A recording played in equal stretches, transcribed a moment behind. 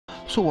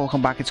So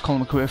welcome back, it's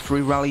Colin mcrae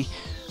Free Rally,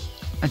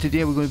 and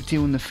today we're going to be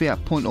doing the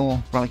Fiat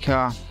Punto rally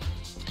car.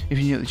 If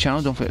you're new to the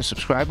channel, don't forget to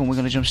subscribe, and we're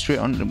going to jump straight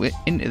on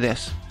into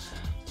this.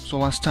 So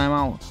last time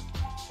out,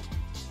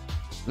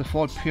 the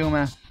Ford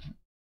Puma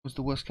was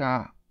the worst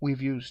car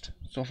we've used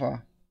so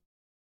far.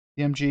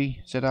 The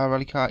MG ZR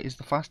rally car is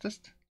the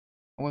fastest,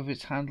 however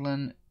its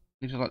handling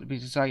leaves a lot to be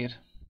desired.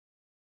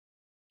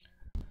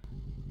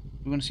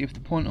 We're going to see if the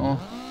Punto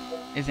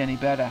is any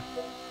better.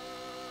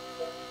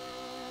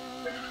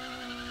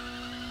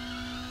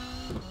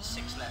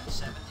 6 left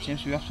 70.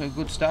 Seems to be off to a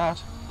good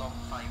start. Long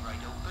 5 right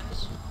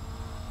opens.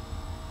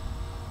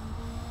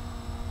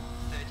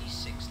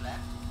 36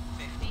 left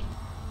 50.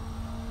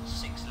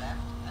 6 left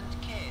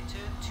and care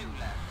turn 2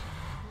 left.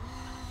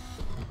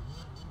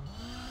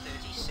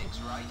 36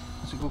 right.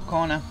 It's a good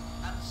corner.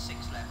 And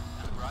 6 left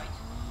and right.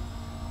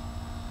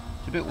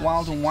 It's a bit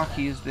wild and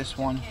wacky as this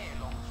one. Care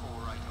long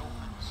 4 right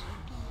opens.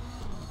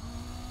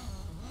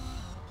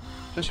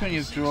 Especially when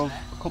you've drove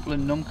a couple of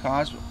numb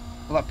cars.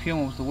 Well, that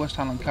Puma was the worst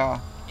handling car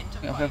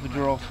I think I've ever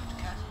drove.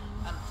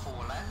 And 4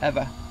 left.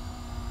 Ever.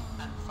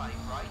 And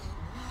 5 right.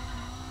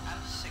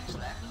 And 6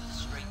 left,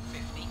 straight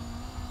 50.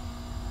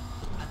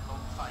 And long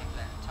 5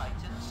 left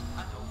tightens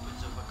and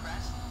opens over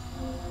crest.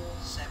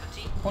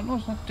 70.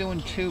 Punto's not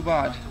doing too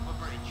bad. Right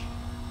over bridge.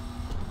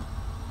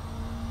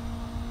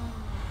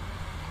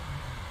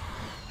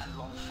 And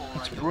long 4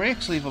 Its right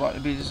brakes leave a lot to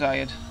be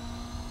desired.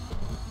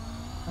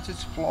 That's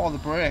its flaw, the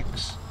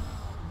brakes.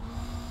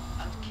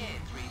 and care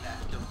 3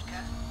 left don't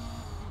cut.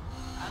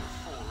 And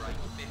 4 right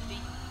 50.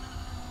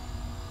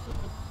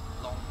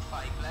 Long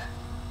 5 left.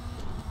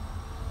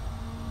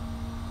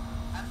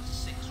 And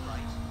 6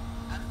 right.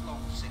 And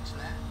long 6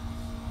 left.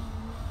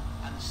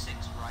 And 6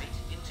 right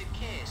into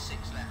care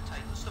 6 left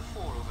tightens to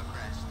 4 over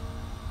crest.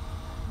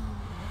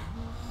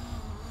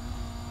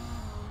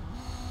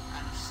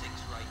 And 6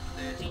 right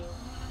 30.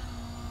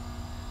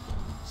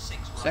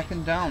 6 right.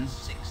 Second down. And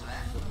 6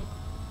 left.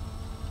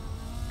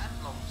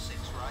 And long 6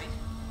 right.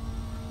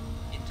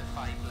 Into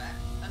 5 left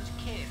and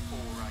care 4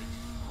 right.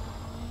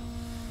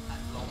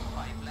 And long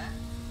 5 left.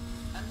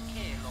 And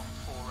care long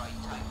 4 right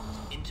tightens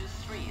into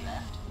 3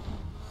 left.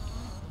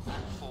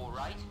 And 4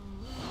 right.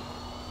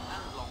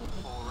 And long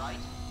 4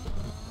 right.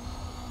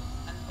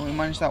 And Oh, we care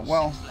managed long that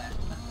well. 6 left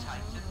and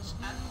tightens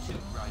and 2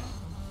 right.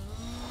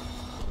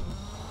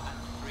 And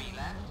 3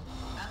 left.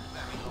 And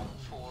very long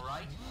 4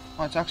 right.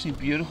 Oh, it's actually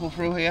beautiful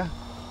through here.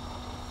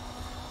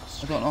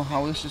 I don't know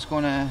how this is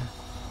going to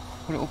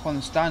put it up on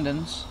the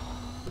standings.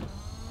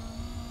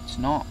 It's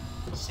not.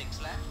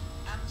 6 left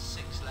and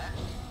 6 left.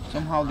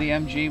 Somehow the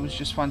MG was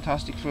just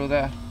fantastic through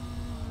there.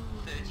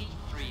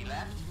 33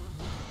 left.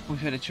 We've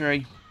hit a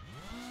tree.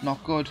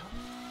 Not good.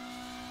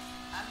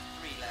 And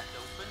 3 left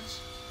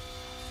opens.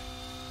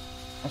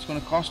 That's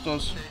going to cost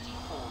us.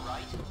 34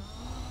 right.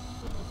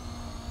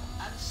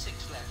 And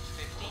 6 left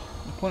 50.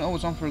 The Punto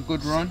was on for a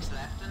good run. 6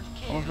 left and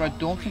care However, I long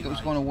don't 3 think it was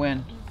right. going to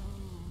win.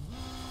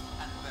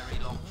 And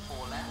very long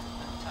 4 left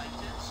and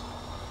tightens.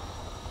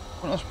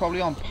 Punto's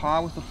probably on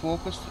par with the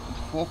Focus.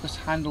 The Focus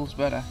handles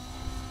better.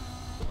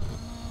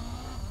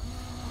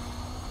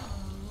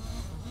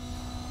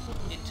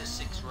 Into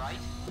 6 right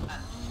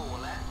and 4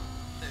 left.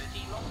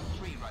 30 long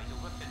 3 right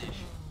over finish.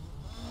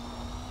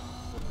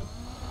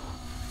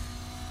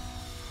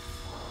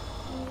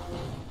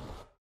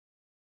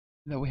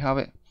 There we have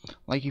it.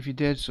 Like if you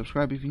did,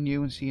 subscribe if you're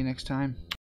new, and see you next time.